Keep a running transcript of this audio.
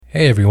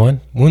Hey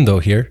everyone, Mundo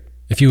here.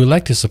 If you would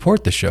like to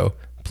support the show,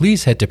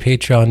 please head to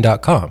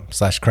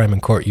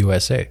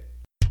patreon.com/crimeandcourtusa.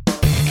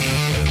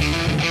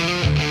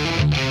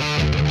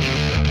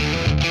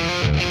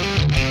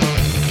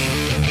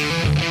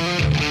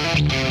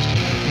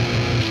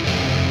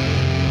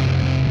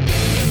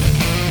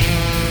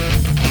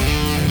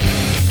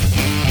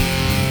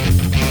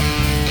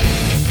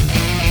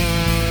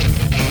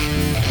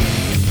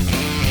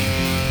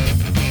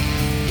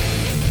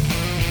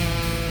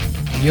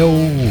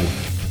 Yo!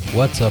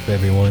 What's up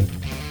everyone,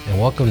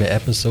 and welcome to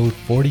episode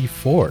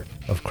 44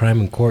 of Crime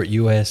and Court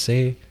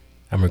USA.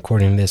 I'm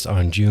recording this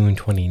on June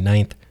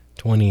 29th,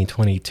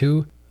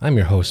 2022. I'm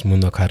your host,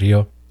 Mundo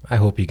Carrillo. I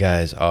hope you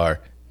guys are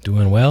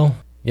doing well.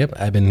 Yep,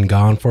 I've been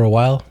gone for a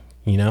while.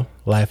 You know,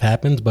 life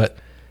happens, but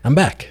I'm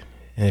back,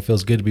 and it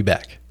feels good to be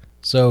back.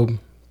 So,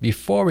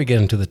 before we get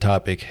into the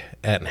topic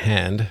at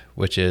hand,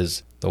 which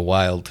is the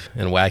wild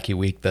and wacky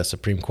week the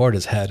Supreme Court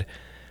has had,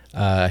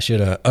 I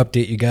should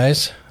update you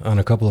guys on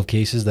a couple of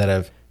cases that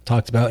I've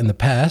talked about in the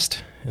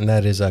past, and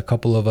that is a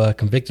couple of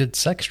convicted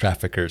sex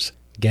traffickers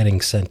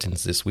getting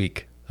sentenced this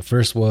week. The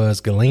first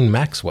was Ghislaine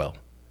Maxwell,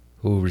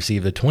 who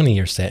received a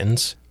 20-year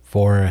sentence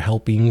for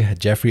helping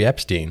Jeffrey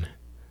Epstein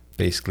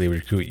basically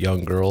recruit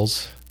young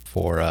girls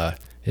for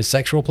his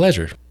sexual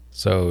pleasure.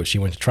 So she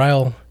went to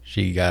trial,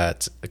 she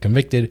got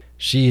convicted,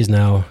 she is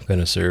now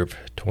going to serve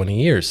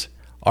 20 years.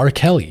 R.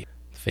 Kelly,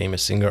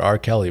 famous singer R.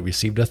 Kelly,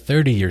 received a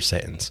 30-year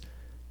sentence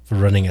for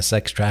running a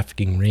sex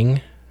trafficking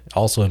ring,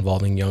 also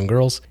involving young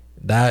girls.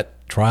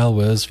 That trial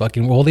was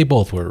fucking, well, they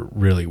both were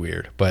really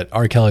weird, but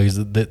R.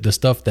 Kelly's, the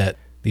stuff that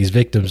these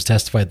victims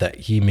testified that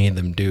he made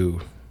them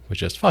do was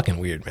just fucking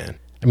weird, man.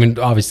 I mean,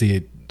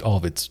 obviously all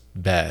of it's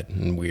bad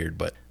and weird,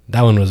 but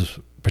that one was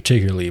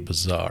particularly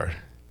bizarre.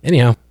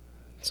 Anyhow,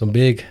 some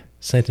big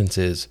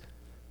sentences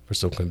for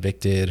some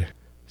convicted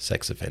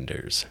sex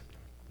offenders.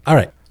 All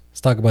right,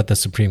 let's talk about the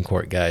Supreme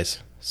Court,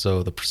 guys.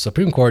 So the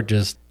Supreme Court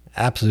just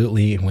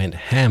absolutely went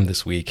ham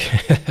this week.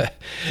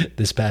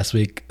 This past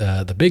week,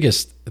 the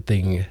biggest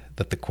thing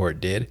that the court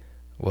did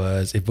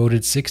was it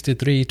voted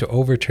 6-3 to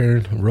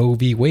overturn Roe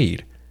v.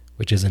 Wade,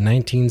 which is a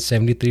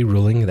 1973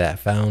 ruling that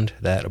found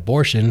that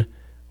abortion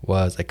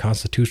was a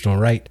constitutional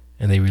right,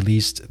 and they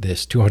released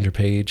this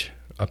 200-page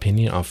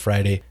opinion on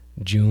Friday,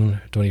 June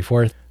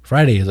 24th.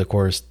 Friday is, of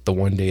course, the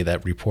one day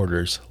that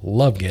reporters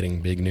love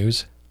getting big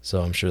news,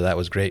 so I'm sure that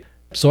was great.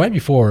 So right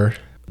before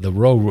the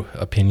Roe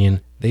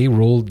opinion, they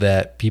ruled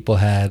that people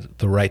had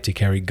the right to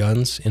carry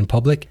guns in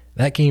public.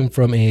 That came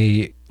from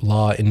a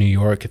law in New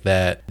York,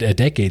 that a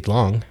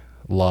decade-long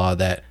law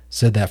that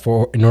said that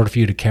in order for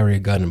you to carry a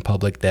gun in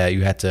public, that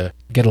you had to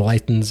get a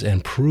license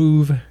and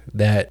prove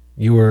that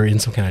you were in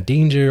some kind of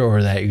danger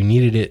or that you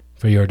needed it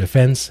for your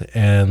defense.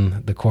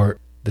 And the court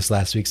this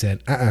last week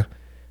said,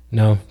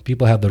 no,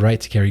 people have the right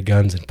to carry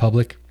guns in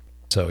public.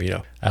 So, you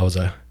know, that was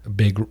a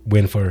big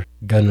win for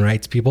gun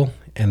rights people.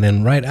 And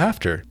then right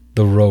after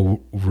the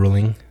Roe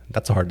ruling,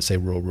 that's hard to say,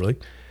 Roe ruling.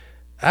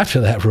 After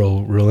that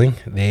Roe ruling,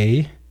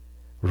 they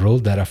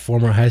ruled that a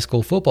former high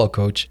school football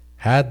coach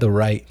had the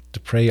right to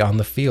pray on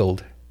the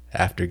field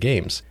after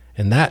games.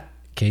 And that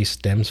case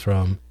stems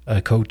from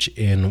a coach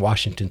in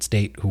Washington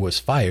State who was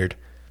fired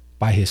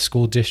by his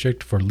school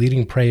district for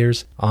leading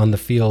prayers on the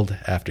field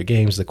after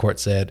games. The court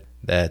said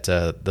that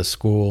the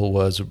school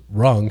was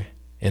wrong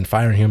in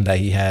firing him, that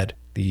he had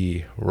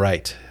the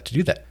right to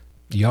do that.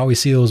 You always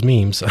see those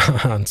memes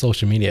on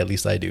social media, at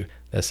least I do,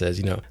 that says,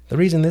 you know, the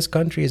reason this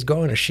country is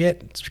going to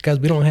shit is because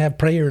we don't have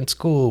prayer in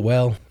school.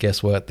 Well,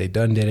 guess what? They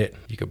done did it.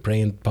 You can pray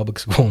in public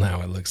school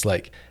now, it looks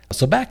like.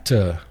 So back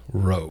to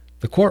Roe.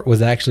 The court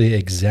was actually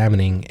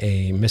examining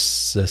a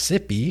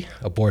Mississippi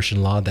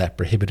abortion law that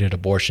prohibited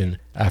abortion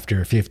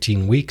after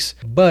 15 weeks,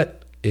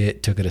 but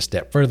it took it a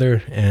step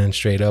further and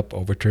straight up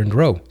overturned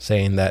Roe,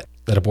 saying that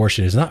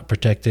abortion is not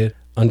protected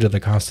under the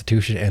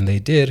Constitution, and they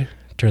did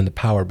turn the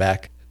power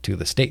back to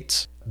the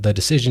states. The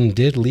decision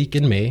did leak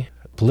in May.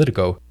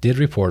 Politico did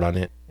report on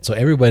it, so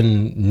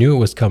everyone knew it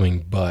was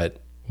coming,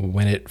 but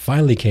when it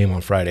finally came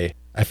on Friday,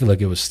 I feel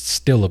like it was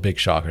still a big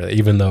shocker.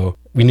 Even though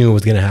we knew it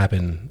was going to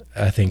happen,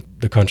 I think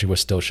the country was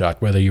still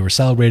shocked. Whether you were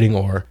celebrating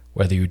or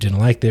whether you didn't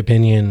like the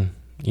opinion,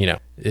 you know,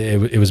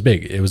 it was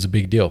big. It was a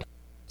big deal.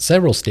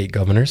 Several state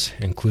governors,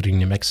 including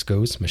New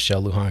Mexico's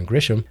Michelle Lujan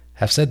Grisham,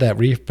 have said that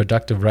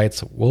reproductive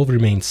rights will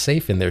remain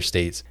safe in their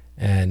states,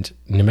 and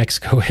New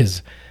Mexico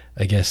is,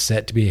 I guess,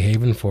 set to be a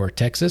haven for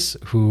Texas,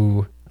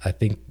 who I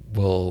think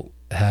will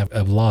have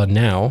a law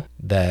now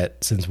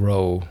that, since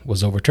Roe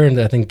was overturned,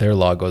 I think their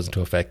law goes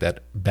into effect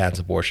that bans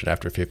abortion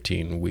after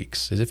 15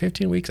 weeks. Is it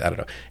 15 weeks? I don't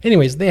know.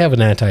 Anyways, they have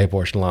an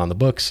anti-abortion law on the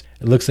books.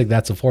 It looks like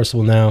that's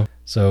enforceable now.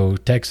 So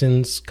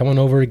Texans, come on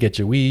over, get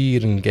your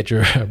weed and get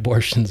your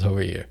abortions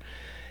over here.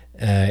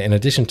 In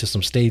addition to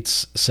some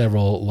states,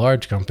 several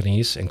large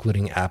companies,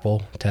 including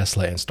Apple,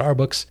 Tesla, and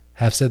Starbucks,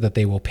 have said that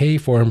they will pay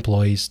for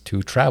employees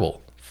to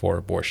travel for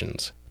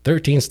abortions.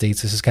 13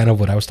 states, this is kind of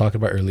what I was talking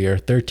about earlier,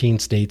 13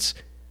 states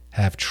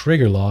have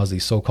trigger laws,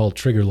 these so-called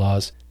trigger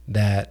laws,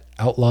 that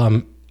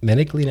outlaw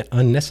medically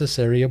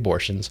unnecessary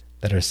abortions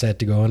that are set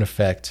to go in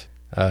effect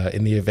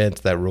in the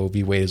event that Roe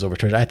v. Wade is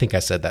overturned. I think I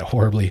said that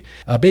horribly.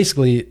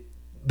 Basically,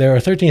 there are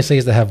 13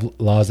 states that have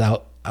laws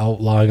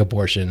outlawing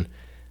abortion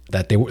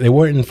that they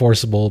weren't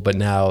enforceable, but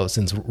now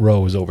since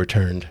Roe is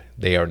overturned,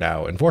 they are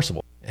now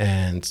enforceable.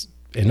 And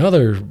in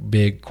other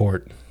big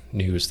court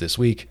news this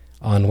week,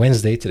 on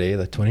Wednesday, today,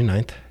 the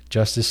 29th,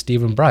 Justice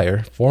Stephen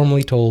Breyer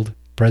formally told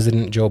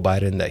President Joe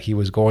Biden that he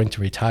was going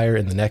to retire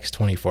in the next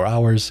 24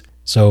 hours.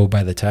 So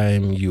by the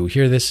time you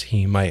hear this,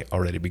 he might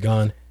already be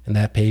gone. And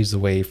that paves the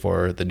way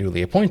for the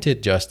newly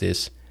appointed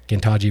Justice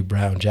Ketanji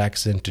Brown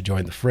Jackson to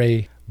join the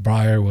fray.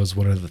 Breyer was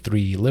one of the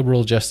 3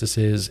 liberal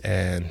justices,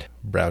 and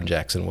Brown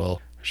Jackson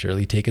will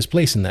surely take his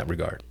place in that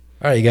regard.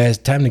 All right, you guys,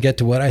 time to get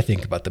to what I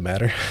think about the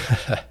matter.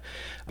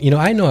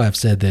 I know I've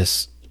said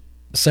this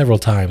several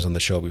times on the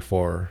show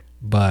before,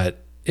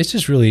 but it's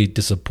just really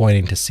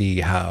disappointing to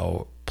see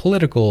how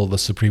political the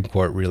Supreme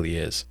Court really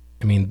is.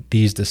 I mean,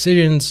 these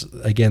decisions,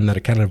 again, that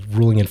are kind of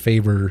ruling in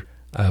favor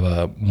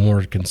of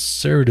more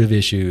conservative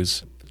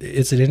issues,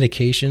 it's an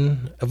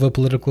indication of a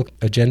political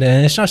agenda.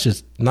 And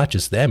it's not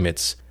just them,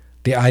 it's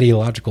the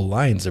ideological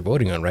lines they're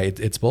voting on, right?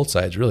 It's both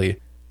sides, really,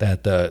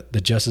 that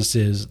the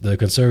justices, the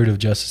conservative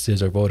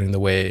justices, are voting the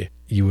way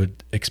you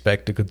would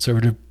expect a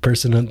conservative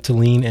person to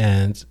lean,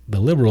 and the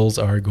liberals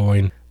are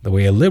going the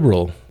way a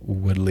liberal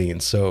would lean.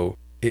 So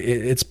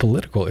it's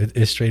political.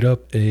 It's straight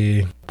up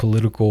a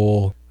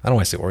political, I don't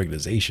want to say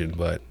organization,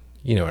 but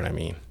you know what I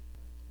mean.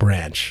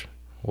 Branch,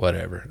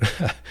 whatever.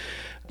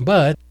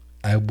 But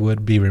I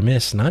would be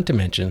remiss not to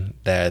mention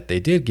that they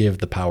did give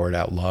the power to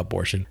outlaw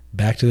abortion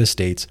back to the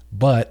states.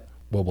 But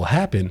what will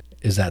happen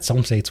is that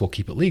some states will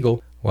keep it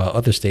legal while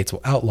other states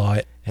will outlaw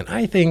it. And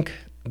I think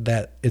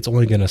that it's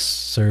only going to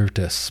serve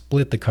to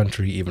split the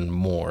country even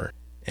more.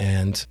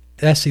 And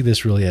I see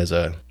this really as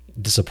a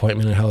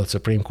disappointment in how the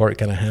Supreme Court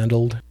kind of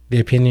handled the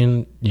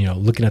opinion,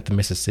 looking at the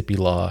Mississippi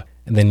law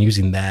and then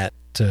using that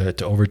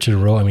to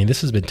overturn Roe. I mean,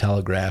 this has been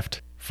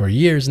telegraphed for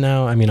years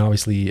now. I mean,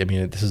 obviously,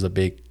 this is a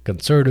big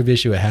conservative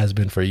issue. It has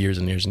been for years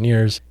and years and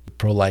years.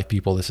 Pro-life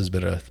people, this has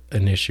been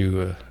an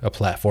issue, a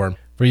platform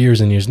for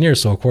years and years and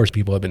years. So, of course,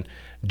 people have been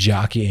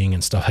jockeying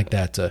and stuff like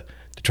that to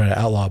try to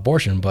outlaw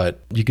abortion.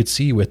 But you could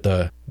see with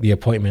the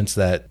appointments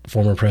that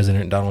former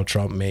President Donald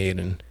Trump made,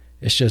 and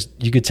it's just,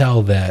 you could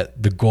tell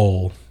that the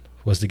goal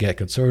was to get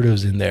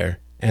conservatives in there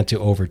and to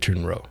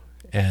overturn Roe.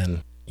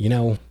 And,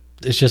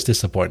 it's just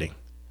disappointing.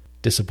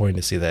 Disappointing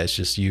to see that it's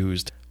just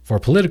used for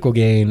political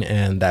gain,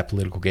 and that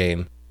political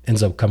gain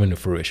ends up coming to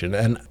fruition.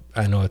 And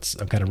I know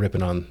I'm kind of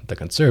ripping on the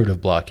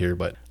conservative bloc here,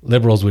 but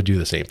liberals would do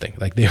the same thing.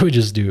 Like, they would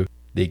just do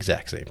the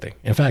exact same thing.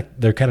 In fact,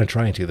 they're kind of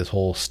trying to, this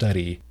whole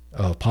study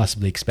of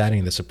possibly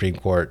expanding the Supreme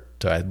Court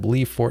to, I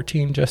believe,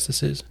 14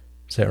 justices.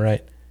 Is that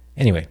right?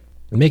 Anyway,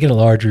 making it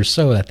larger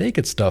so that they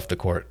could stuff the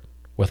court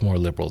with more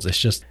liberals. It's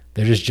just,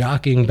 they're just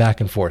jockeying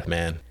back and forth,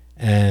 man.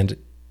 And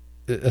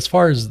as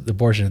far as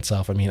abortion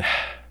itself, I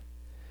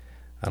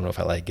don't know if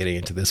I like getting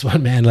into this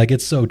one, man. Like,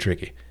 it's so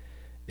tricky.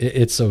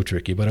 It's so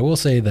tricky. But I will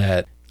say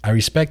that I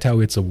respect how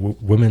it's a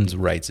women's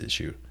rights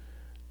issue.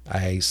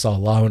 I saw a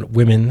lot of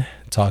women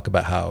talk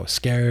about how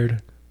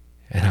scared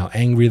and how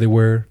angry they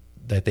were,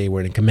 that they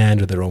weren't in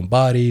command of their own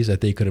bodies,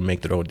 that they couldn't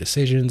make their own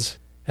decisions.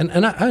 And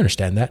I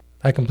understand that.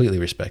 I completely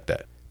respect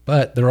that.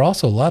 But there are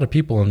also a lot of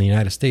people in the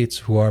United States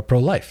who are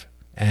pro-life.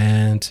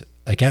 And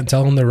I can't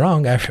tell them they're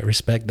wrong. I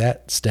respect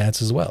that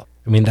stance as well.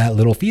 I mean, that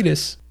little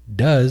fetus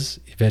does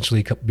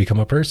eventually become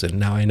a person.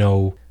 Now, I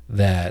know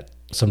that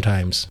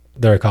sometimes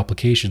there are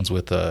complications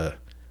with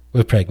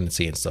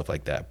pregnancy and stuff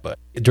like that. But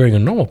during a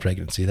normal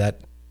pregnancy,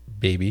 that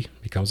baby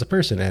becomes a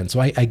person. And so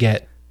I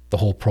get the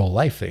whole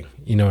pro-life thing.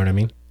 You know what I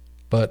mean?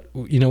 But,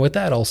 with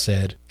that all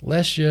said,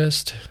 let's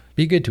just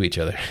be good to each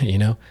other,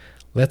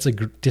 Let's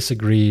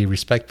disagree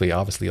respectfully.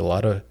 Obviously, a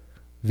lot of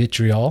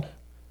vitriol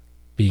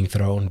being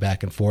thrown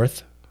back and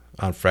forth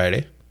on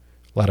Friday.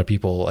 A lot of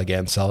people,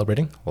 again,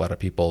 celebrating. A lot of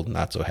people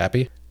not so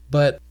happy.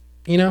 But,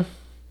 we don't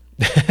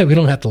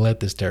have to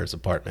let this tear us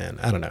apart, man.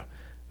 I don't know.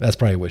 That's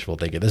probably wishful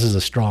thinking. This is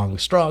a strong,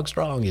 strong,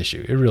 strong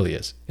issue. It really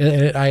is.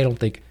 And I don't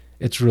think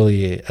it's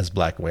really as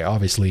black and white.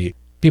 Obviously,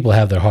 people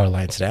have their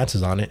hardline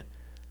stances on it.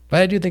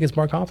 But I do think it's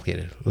more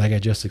complicated. Like I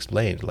just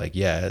explained. Like,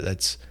 yeah,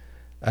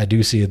 I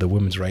do see the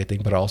women's right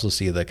thing, but I also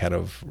see the kind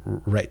of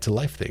right to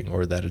life thing,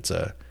 or that it's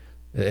a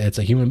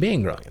human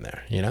being growing in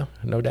there,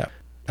 no doubt.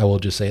 I will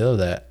just say, though,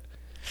 that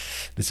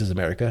this is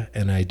America,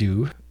 and I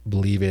do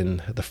believe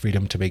in the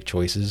freedom to make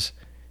choices,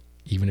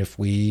 even if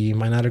we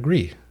might not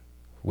agree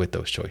with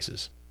those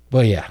choices.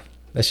 But yeah,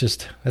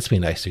 let's be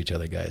nice to each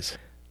other, guys.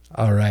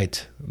 All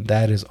right,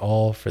 that is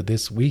all for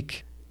this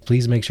week.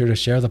 Please make sure to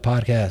share the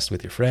podcast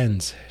with your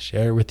friends,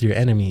 share it with your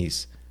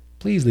enemies.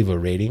 Please leave a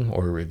rating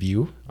or a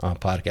review on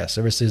podcast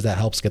services. That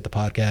helps get the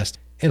podcast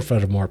in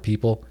front of more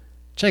people.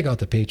 Check out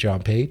the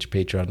Patreon page,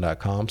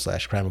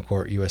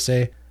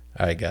 patreon.com/CrimeandCourtUSA.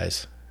 All right,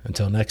 guys,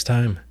 until next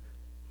time,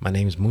 my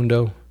name's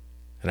Mundo,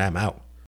 and I'm out.